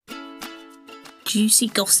juicy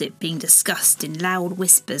gossip being discussed in loud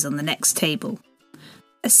whispers on the next table.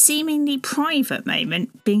 A seemingly private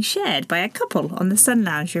moment being shared by a couple on the sun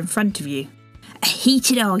lounger in front of you. A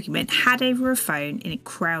heated argument had over a phone in a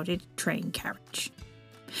crowded train carriage.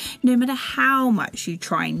 No matter how much you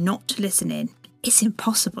try not to listen in, it's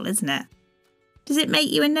impossible, isn't it? Does it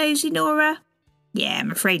make you a nosy, Nora? Yeah,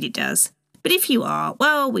 I'm afraid it does. But if you are,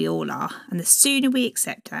 well, we all are, and the sooner we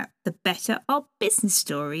accept that, the better our business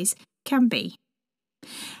stories can be.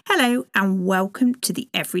 Hello, and welcome to the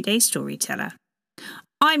Everyday Storyteller.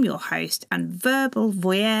 I'm your host and verbal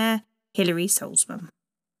voyeur, Hilary Solzman.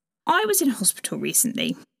 I was in hospital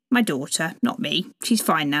recently. My daughter, not me, she's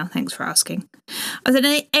fine now, thanks for asking. I was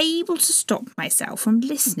unable to stop myself from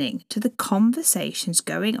listening to the conversations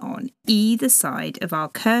going on either side of our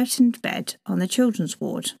curtained bed on the children's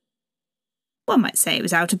ward. One might say it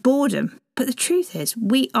was out of boredom, but the truth is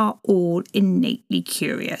we are all innately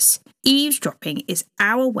curious. Eavesdropping is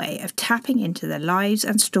our way of tapping into the lives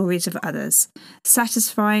and stories of others,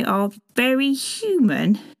 satisfying our very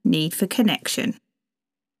human need for connection.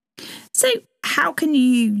 So, how can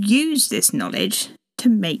you use this knowledge to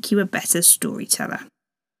make you a better storyteller?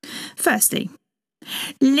 Firstly,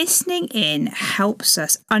 listening in helps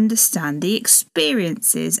us understand the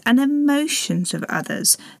experiences and emotions of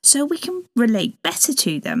others so we can relate better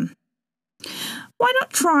to them. Why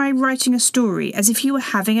not try writing a story as if you were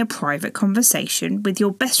having a private conversation with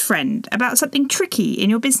your best friend about something tricky in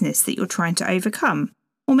your business that you're trying to overcome,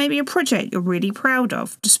 or maybe a project you're really proud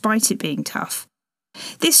of despite it being tough?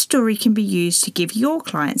 This story can be used to give your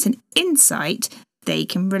clients an insight they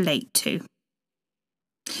can relate to.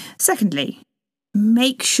 Secondly,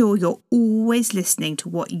 make sure you're always listening to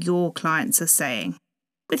what your clients are saying.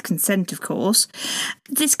 With consent, of course.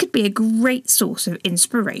 This could be a great source of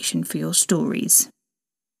inspiration for your stories.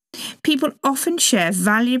 People often share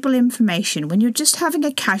valuable information when you're just having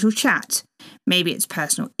a casual chat. Maybe it's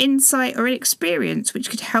personal insight or an experience which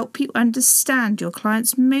could help you understand your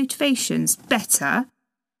clients' motivations better,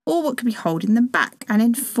 or what could be holding them back and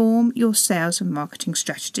inform your sales and marketing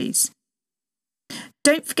strategies.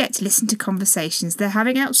 Don't forget to listen to conversations they're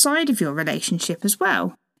having outside of your relationship as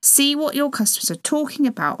well. See what your customers are talking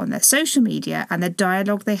about on their social media and the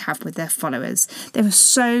dialogue they have with their followers. There are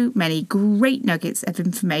so many great nuggets of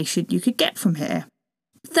information you could get from here.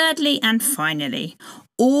 Thirdly and finally,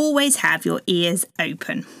 always have your ears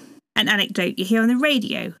open. An anecdote you hear on the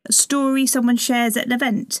radio, a story someone shares at an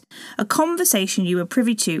event, a conversation you were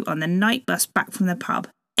privy to on the night bus back from the pub.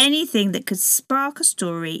 Anything that could spark a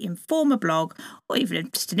story, inform a blog, or even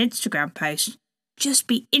just an Instagram post. Just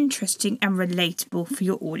be interesting and relatable for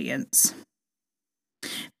your audience.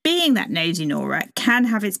 Being that nosy Nora can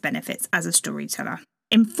have its benefits as a storyteller,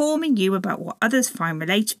 informing you about what others find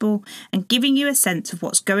relatable and giving you a sense of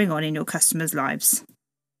what's going on in your customers' lives.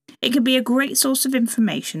 It can be a great source of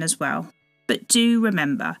information as well. But do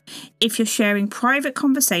remember, if you're sharing private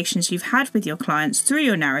conversations you've had with your clients through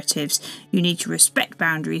your narratives, you need to respect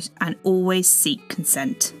boundaries and always seek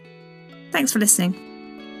consent. Thanks for listening.